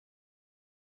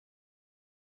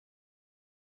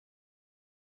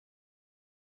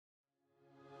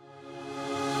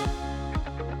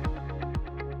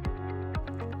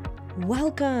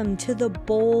Welcome to the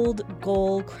Bold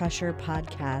Goal Crusher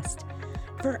podcast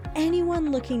for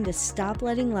anyone looking to stop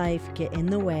letting life get in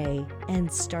the way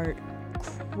and start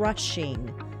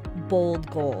crushing bold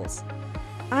goals.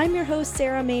 I'm your host,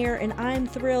 Sarah Mayer, and I'm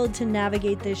thrilled to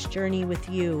navigate this journey with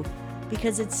you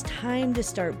because it's time to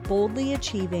start boldly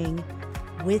achieving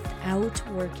without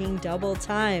working double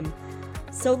time.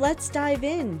 So let's dive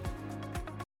in.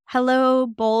 Hello,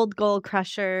 Bold Goal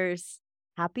Crushers.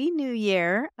 Happy New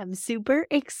Year. I'm super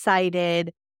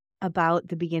excited about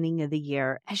the beginning of the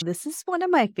year. This is one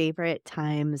of my favorite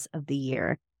times of the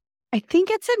year. I think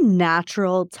it's a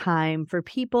natural time for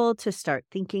people to start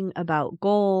thinking about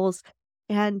goals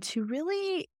and to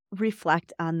really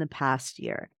reflect on the past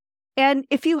year. And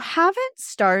if you haven't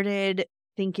started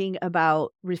thinking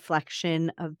about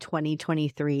reflection of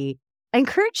 2023, I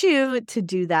encourage you to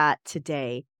do that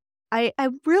today. I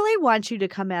really want you to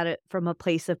come at it from a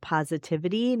place of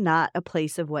positivity, not a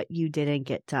place of what you didn't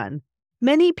get done.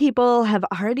 Many people have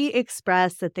already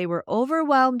expressed that they were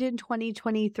overwhelmed in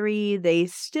 2023. They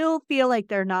still feel like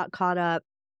they're not caught up,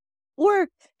 or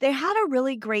they had a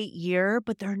really great year,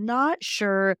 but they're not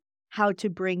sure how to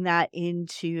bring that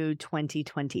into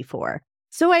 2024.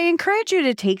 So I encourage you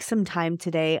to take some time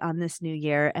today on this new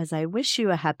year, as I wish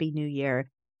you a happy new year,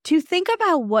 to think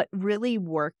about what really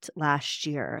worked last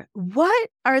year. What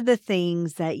are the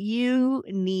things that you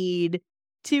need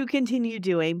to continue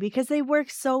doing because they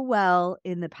worked so well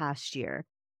in the past year?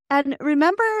 And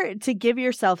remember to give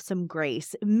yourself some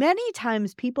grace. Many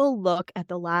times people look at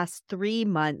the last 3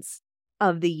 months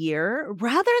of the year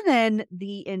rather than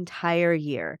the entire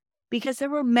year, because there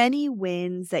were many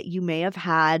wins that you may have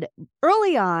had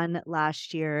early on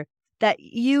last year that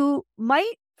you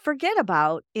might forget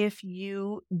about if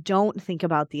you don't think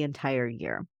about the entire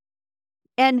year.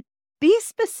 And be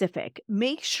specific.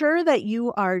 Make sure that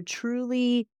you are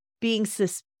truly being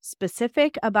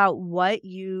specific about what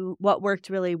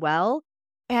worked really well.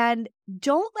 And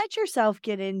don't let yourself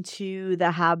get into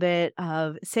the habit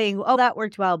of saying, oh, that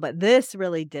worked well, but this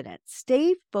really didn't.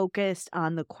 Stay focused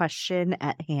on the question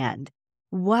at hand.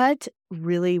 What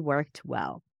really worked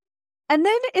well? And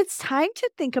then it's time to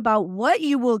think about what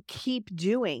you will keep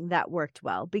doing that worked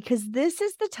well, because this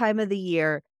is the time of the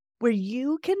year where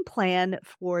you can plan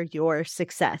for your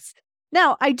success.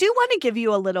 Now, I do want to give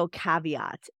you a little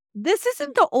caveat. This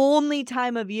isn't the only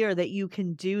time of year that you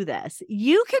can do this.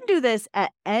 You can do this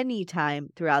at any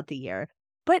time throughout the year,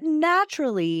 but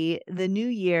naturally, the new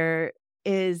year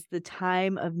is the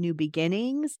time of new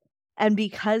beginnings. And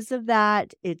because of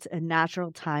that, it's a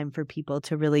natural time for people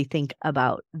to really think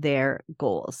about their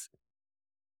goals.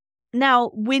 Now,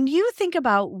 when you think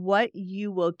about what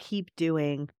you will keep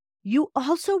doing, you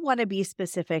also want to be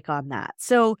specific on that.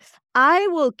 So I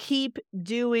will keep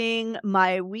doing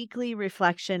my weekly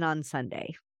reflection on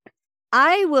Sunday.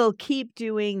 I will keep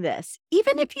doing this.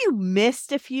 Even if you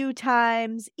missed a few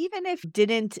times, even if you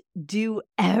didn't do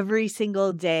every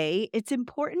single day, it's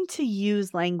important to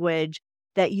use language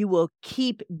that you will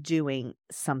keep doing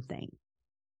something.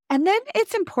 And then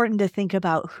it's important to think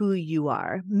about who you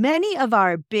are. Many of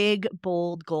our big,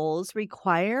 bold goals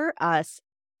require us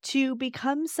to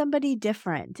become somebody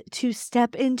different, to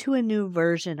step into a new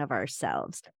version of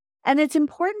ourselves. And it's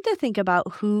important to think about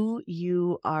who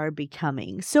you are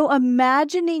becoming. So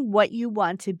imagining what you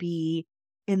want to be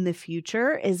in the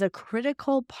future is a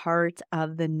critical part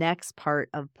of the next part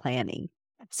of planning.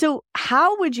 So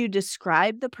how would you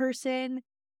describe the person?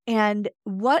 And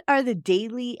what are the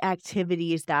daily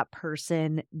activities that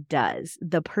person does,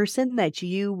 the person that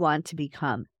you want to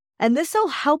become? And this will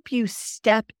help you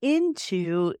step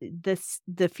into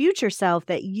the future self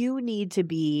that you need to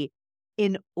be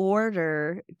in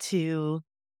order to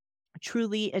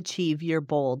truly achieve your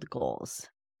bold goals.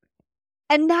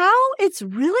 And now it's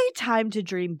really time to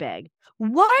dream big.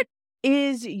 What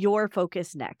is your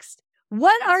focus next?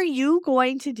 What are you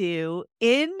going to do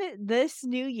in this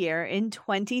new year, in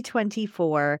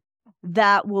 2024,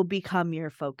 that will become your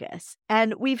focus?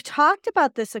 And we've talked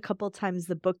about this a couple times,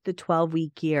 the book, The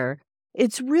 12-Week Year.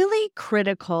 It's really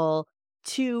critical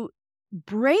to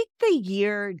break the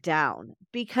year down,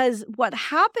 because what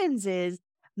happens is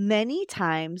many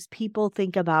times people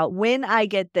think about, when I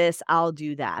get this, I'll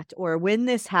do that. Or when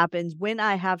this happens, when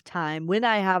I have time, when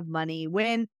I have money,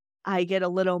 when I get a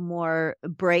little more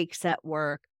breaks at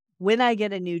work, when I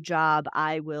get a new job,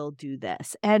 I will do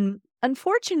this. And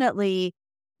unfortunately,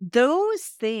 those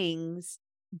things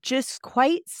just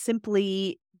quite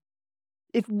simply,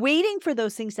 if waiting for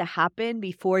those things to happen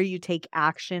before you take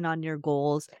action on your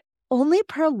goals, only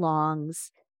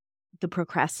prolongs the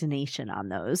procrastination on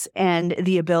those and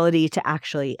the ability to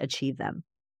actually achieve them.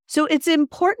 So it's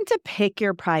important to pick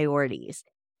your priorities.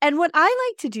 And what I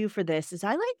like to do for this is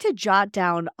I like to jot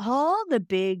down all the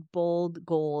big, bold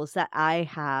goals that I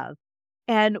have.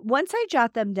 And once I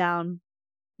jot them down,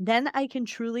 then I can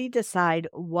truly decide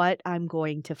what I'm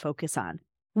going to focus on.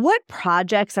 What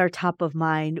projects are top of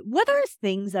mind? What are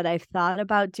things that I've thought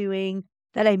about doing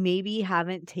that I maybe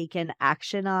haven't taken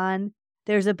action on?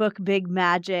 There's a book, Big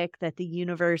Magic, that the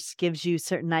universe gives you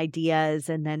certain ideas.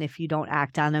 And then if you don't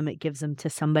act on them, it gives them to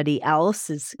somebody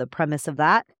else, is the premise of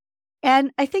that.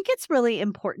 And I think it's really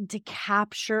important to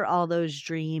capture all those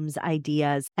dreams,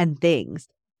 ideas, and things,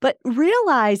 but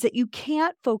realize that you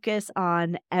can't focus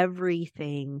on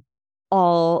everything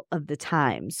all of the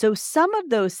time. So some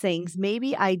of those things may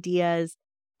be ideas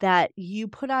that you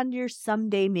put on your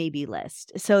someday maybe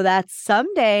list. So that's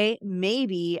someday,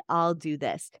 maybe I'll do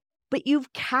this. But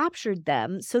you've captured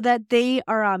them so that they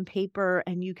are on paper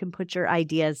and you can put your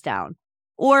ideas down.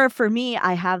 Or for me,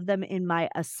 I have them in my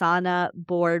Asana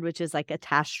board, which is like a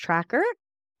task tracker,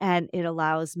 and it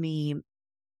allows me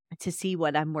to see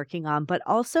what I'm working on, but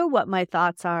also what my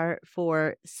thoughts are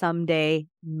for someday,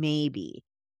 maybe.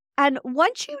 And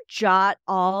once you jot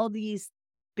all these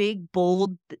big,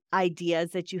 bold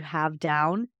ideas that you have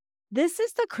down, this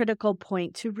is the critical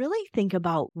point to really think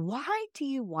about, why do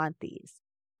you want these?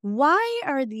 Why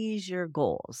are these your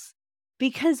goals?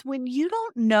 Because when you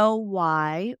don't know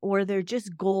why, or they're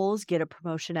just goals, get a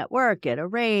promotion at work, get a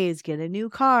raise, get a new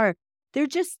car, they're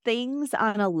just things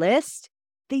on a list,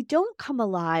 they don't come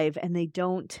alive and they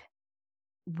don't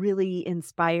really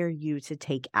inspire you to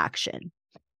take action.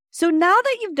 So now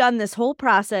that you've done this whole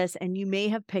process and you may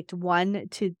have picked 1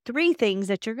 to 3 things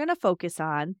that you're going to focus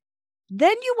on,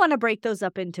 then you want to break those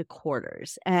up into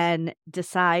quarters and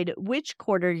decide which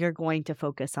quarter you're going to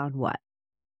focus on what.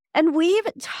 And we've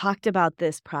talked about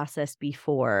this process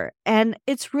before, and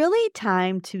it's really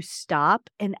time to stop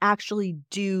and actually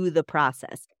do the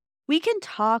process. We can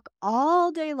talk all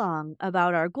day long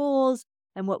about our goals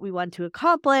and what we want to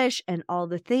accomplish and all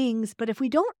the things, but if we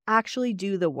don't actually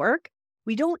do the work,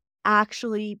 we don't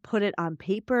actually put it on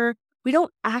paper, we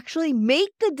don't actually make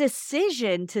the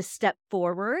decision to step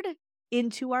forward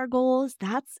into our goals,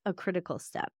 that's a critical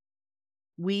step.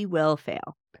 We will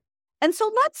fail. And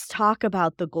so let's talk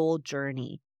about the goal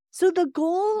journey. So the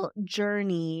goal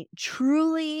journey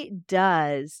truly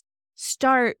does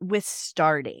start with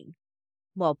starting.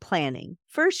 Well, planning.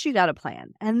 First, you got to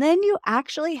plan, and then you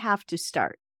actually have to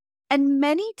start. And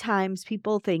many times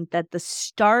people think that the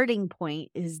starting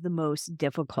point is the most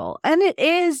difficult, and it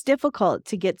is difficult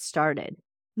to get started.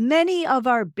 Many of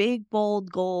our big, bold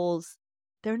goals,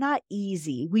 they're not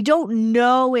easy. We don't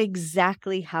know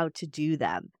exactly how to do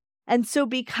them. And so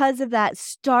because of that,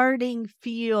 starting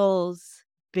feels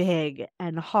big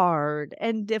and hard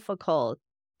and difficult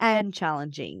and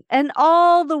challenging and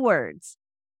all the words.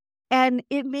 And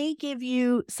it may give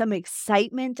you some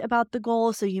excitement about the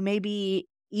goal, so you may be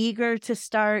eager to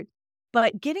start,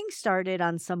 but getting started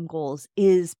on some goals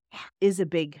is a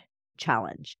big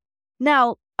challenge.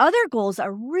 Now, other goals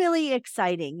are really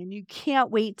exciting and you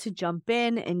can't wait to jump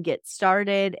in and get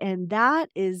started, and that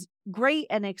is great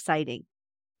and exciting.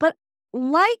 But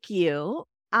like you,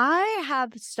 I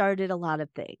have started a lot of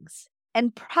things,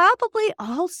 and probably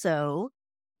also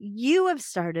you have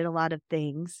started a lot of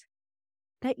things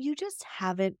that you just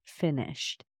haven't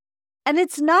finished. And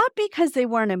it's not because they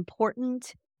weren't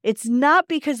important. It's not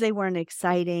because they weren't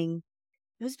exciting.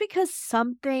 It was because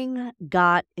something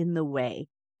got in the way.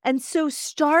 And so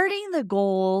starting the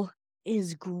goal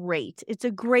is great. It's a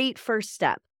great first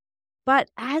step. But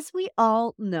as we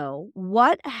all know,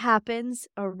 what happens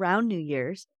around New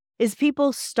Year's is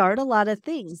people start a lot of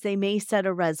things. They may set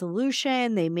a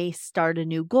resolution. They may start a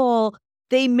new goal.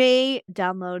 They may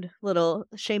download, little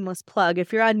shameless plug.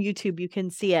 If you're on YouTube, you can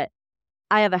see it.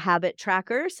 I have a habit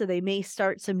tracker, so they may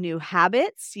start some new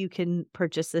habits. You can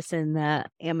purchase this in the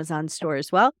Amazon store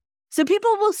as well. So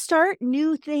people will start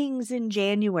new things in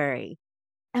January.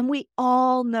 And we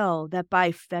all know that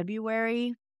by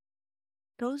February,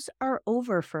 those are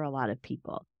over for a lot of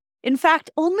people. In fact,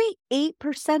 only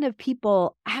 8% of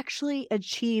people actually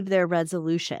achieve their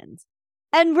resolutions.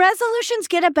 And resolutions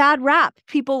get a bad rap.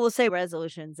 People will say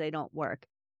resolutions, they don't work.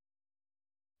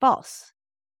 False.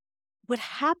 What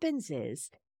happens is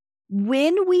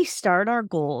when we start our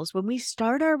goals, when we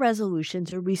start our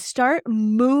resolutions, or we start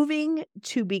moving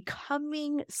to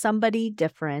becoming somebody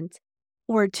different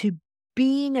or to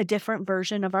being a different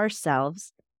version of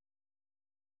ourselves,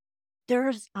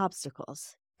 there's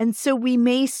obstacles. And so we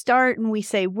may start and we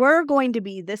say, we're going to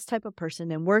be this type of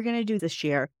person and we're going to do this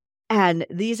year. And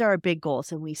these are our big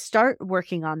goals. And we start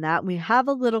working on that. We have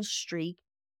a little streak.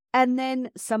 And then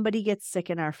somebody gets sick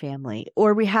in our family,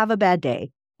 or we have a bad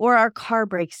day, or our car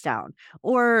breaks down,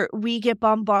 or we get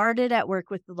bombarded at work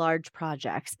with large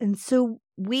projects. And so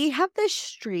we have this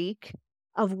streak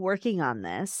of working on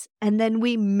this, and then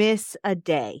we miss a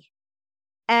day.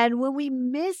 And when we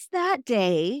miss that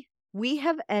day, we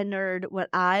have entered what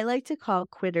I like to call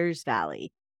Quitter's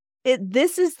Valley.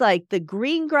 This is like the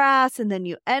green grass, and then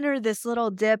you enter this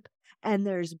little dip, and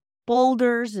there's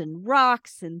boulders and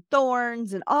rocks and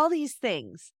thorns and all these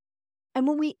things. And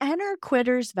when we enter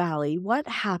Quitter's Valley, what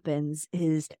happens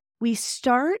is we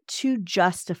start to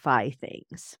justify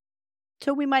things.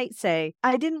 So we might say,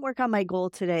 I didn't work on my goal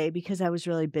today because I was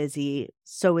really busy,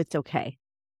 so it's okay.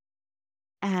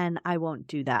 And I won't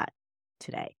do that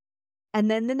today. And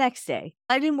then the next day,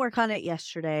 I didn't work on it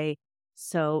yesterday,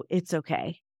 so it's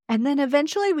okay. And then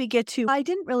eventually we get to, I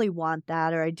didn't really want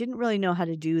that, or I didn't really know how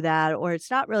to do that, or it's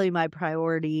not really my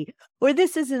priority, or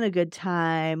this isn't a good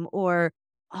time, or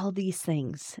all these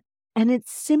things. And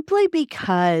it's simply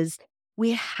because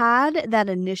we had that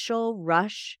initial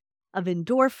rush of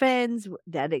endorphins,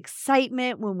 that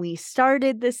excitement when we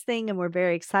started this thing and we're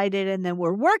very excited, and then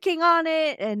we're working on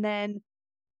it, and then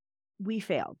we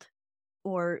failed,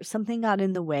 or something got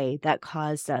in the way that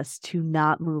caused us to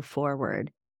not move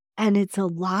forward. And it's a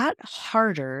lot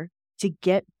harder to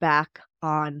get back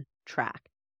on track.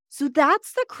 So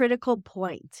that's the critical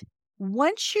point.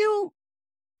 Once you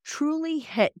truly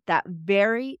hit that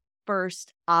very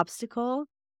first obstacle,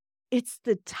 it's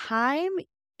the time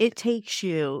it takes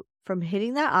you from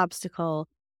hitting that obstacle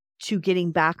to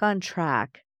getting back on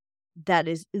track that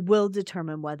will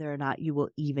determine whether or not you will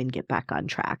even get back on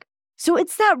track. So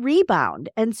it's that rebound.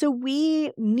 And so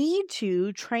we need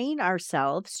to train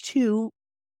ourselves to,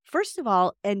 first of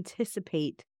all,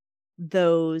 anticipate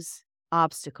those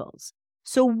obstacles.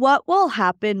 So what will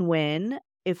happen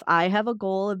if I have a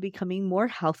goal of becoming more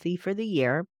healthy for the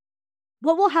year,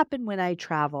 what will happen when I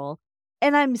travel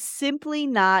and I'm simply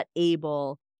not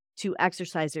able to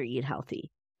exercise or eat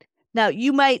healthy? Now,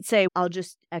 you might say, I'll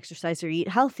just exercise or eat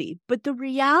healthy, but the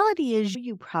reality is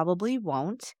you probably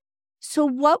won't. So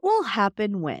what will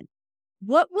happen when?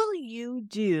 What will you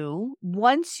do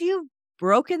once you've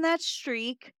broken that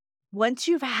streak, once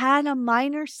you've had a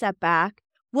minor setback?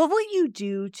 What will you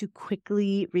do to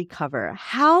quickly recover?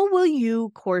 How will you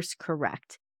course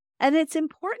correct? And it's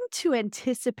important to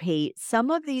anticipate some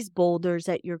of these boulders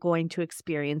that you're going to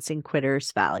experience in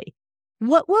Quitter's Valley.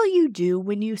 What will you do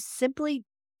when you simply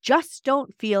just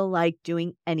don't feel like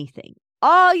doing anything?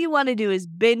 All you want to do is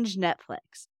binge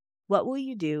Netflix. What will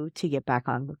you do to get back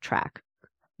on track?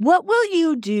 What will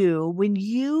you do when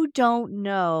you don't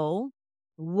know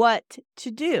what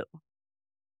to do?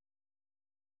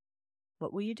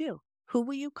 What will you do? Who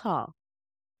will you call?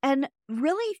 And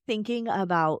really thinking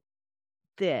about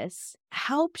this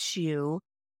helps you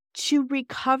to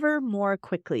recover more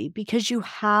quickly because you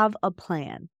have a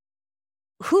plan.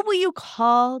 Who will you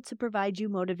call to provide you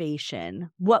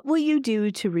motivation? What will you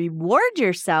do to reward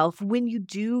yourself when you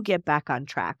do get back on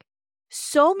track?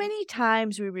 So many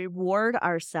times we reward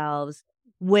ourselves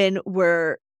when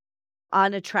we're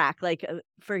on a track. Like,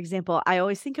 for example, I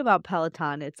always think about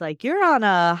Peloton. It's like you're on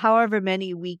a however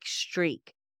many week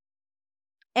streak.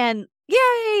 And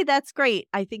yay, that's great.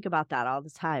 I think about that all the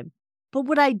time. But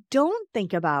what I don't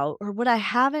think about, or what I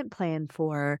haven't planned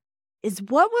for, is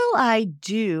what will I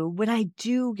do when I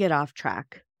do get off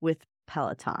track with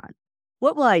Peloton?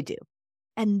 What will I do?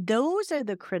 And those are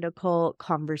the critical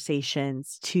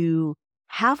conversations to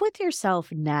have with yourself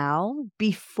now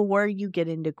before you get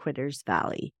into Quitter's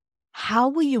Valley. How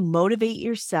will you motivate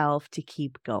yourself to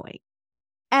keep going?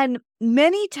 And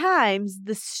many times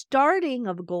the starting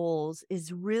of goals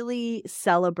is really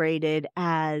celebrated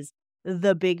as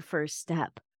the big first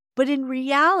step. But in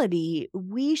reality,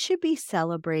 we should be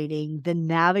celebrating the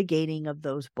navigating of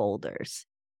those boulders.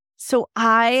 So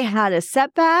I had a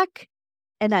setback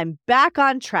and I'm back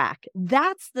on track.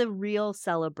 That's the real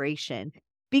celebration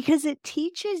because it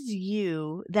teaches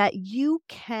you that you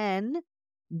can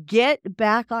get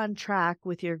back on track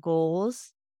with your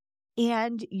goals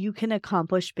and you can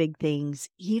accomplish big things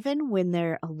even when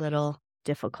they're a little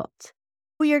difficult.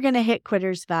 We are going to hit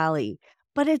Quitter's Valley,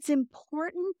 but it's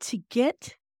important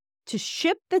to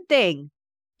ship the thing.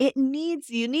 You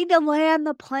need to land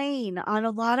the plane on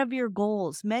a lot of your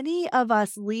goals. Many of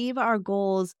us leave our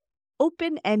goals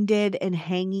open-ended and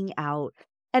hanging out,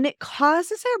 and it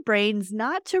causes our brains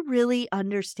not to really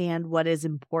understand what is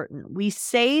important. We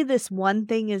say this one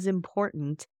thing is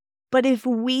important, but if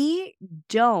we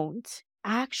don't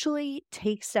actually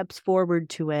take steps forward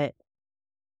to it,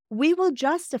 we will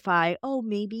justify, oh,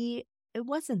 maybe it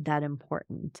wasn't that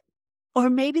important. Or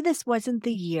maybe this wasn't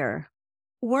the year.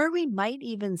 Or we might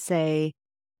even say,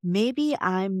 maybe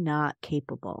I'm not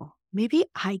capable. Maybe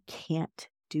I can't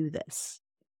do this.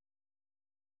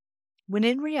 When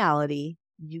in reality,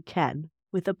 you can,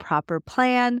 with a proper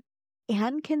plan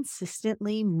and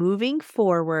consistently moving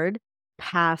forward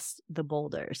past the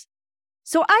boulders.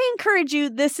 So I encourage you,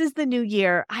 this is the new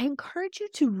year. I encourage you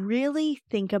to really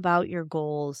think about your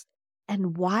goals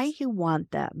and why you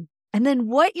want them, and then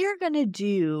what you're going to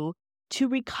do to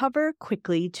recover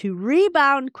quickly, to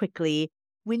rebound quickly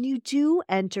when you do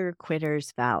enter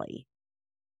Quitter's Valley,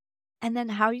 and then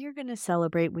how you're going to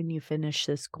celebrate when you finish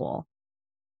this goal.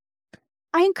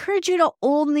 I encourage you to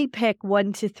only pick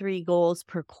 1 to 3 goals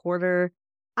per quarter.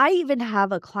 I even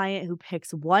have a client who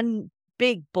picks one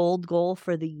big, bold goal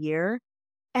for the year.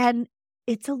 And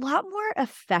it's a lot more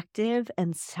effective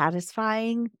and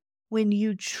satisfying when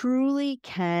you truly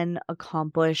can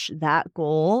accomplish that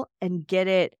goal and get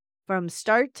it from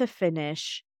start to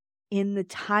finish in the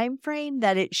time frame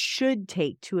that it should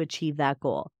take to achieve that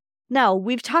goal. Now,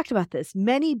 we've talked about this.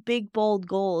 Many big, bold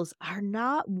goals are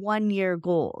not 1-year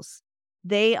goals.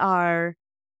 They are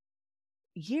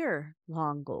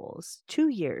year-long goals, 2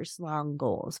 years long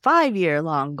goals, 5-year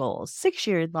long goals,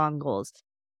 6-year long goals.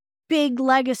 Big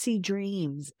legacy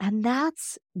dreams, and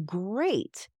that's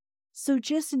great. So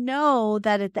just know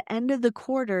that at the end of the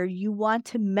quarter, you want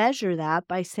to measure that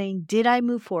by saying, did I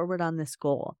move forward on this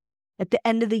goal? At the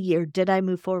end of the year, did I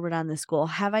move forward on this goal?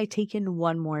 Have I taken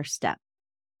one more step?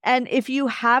 And if you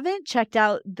haven't checked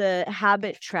out the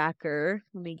habit tracker,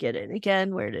 let me get it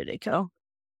again. Where did it go?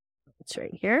 It's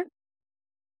right here.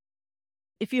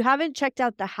 If you haven't checked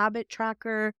out the habit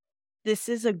tracker, this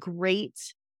is a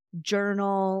great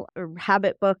journal or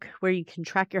habit book where you can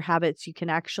track your habits. You can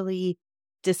actually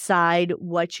decide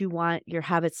what you want your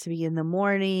habits to be in the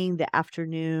morning, the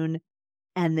afternoon,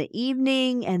 and the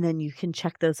evening, and then you can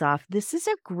check those off. This is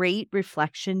a great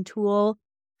reflection tool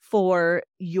for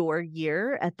your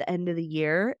year at the end of the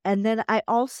year. And then I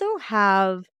also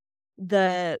have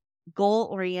the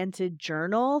goal-oriented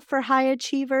journal for high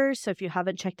achievers. So if you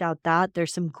haven't checked out that,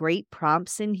 there's some great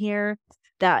prompts in here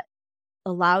that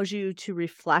allows you to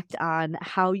reflect on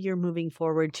how you're moving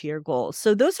forward to your goals.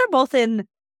 So those are both in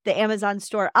the Amazon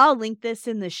store. I'll link this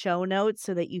in the show notes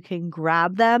so that you can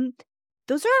grab them.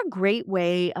 Those are a great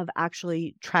way of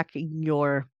actually tracking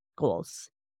your goals.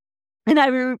 And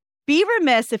I would be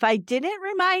remiss if I didn't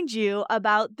remind you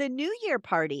about the New Year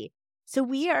party. So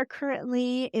we are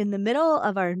currently in the middle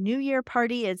of our New Year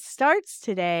party. It starts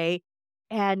today.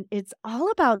 And it's all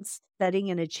about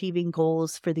setting and achieving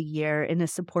goals for the year in a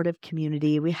supportive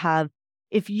community. We have,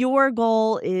 if your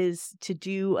goal is to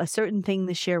do a certain thing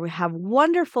this year, we have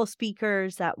wonderful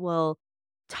speakers that will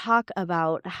talk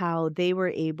about how they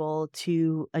were able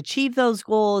to achieve those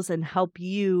goals and help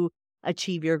you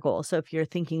achieve your goals. So if you're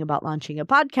thinking about launching a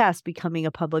podcast, becoming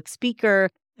a public speaker,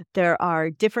 there are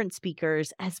different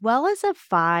speakers, as well as a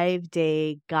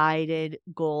 5-day guided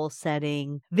goal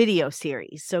setting video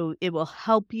series. So it will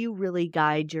help you really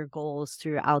guide your goals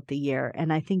throughout the year.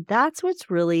 And I think that's what's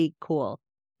really cool.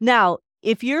 Now,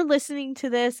 if you're listening to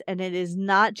this and it is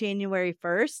not January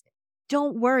 1st,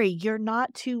 don't worry, you're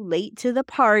not too late to the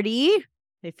party.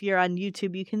 If you're on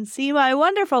YouTube, you can see my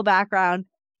wonderful background.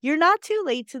 You're not too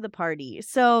late to the party.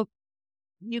 So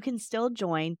you can still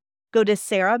join. Go to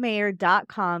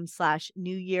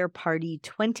sarahmayer.com/New Year Party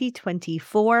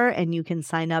 2024 and you can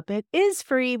sign up. It is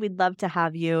free. We'd love to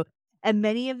have you. And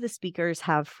many of the speakers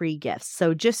have free gifts.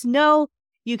 So just know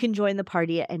you can join the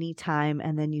party at any time.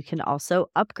 And then you can also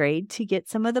upgrade to get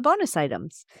some of the bonus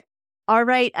items. All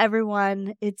right,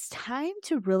 everyone, it's time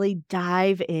to really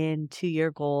dive into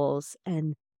your goals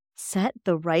and set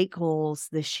the right goals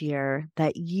this year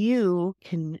that you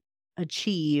can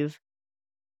achieve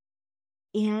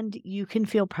and you can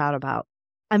feel proud about.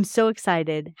 I'm so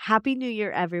excited. Happy New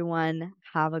Year, everyone.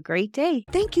 Have a great day.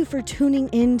 Thank you for tuning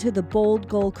in to the Bold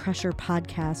Goal Crusher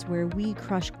podcast, where we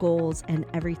crush goals and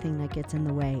everything that gets in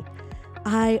the way.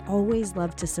 I always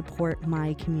love to support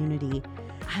my community.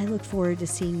 I look forward to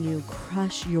seeing you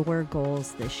crush your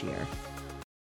goals this year.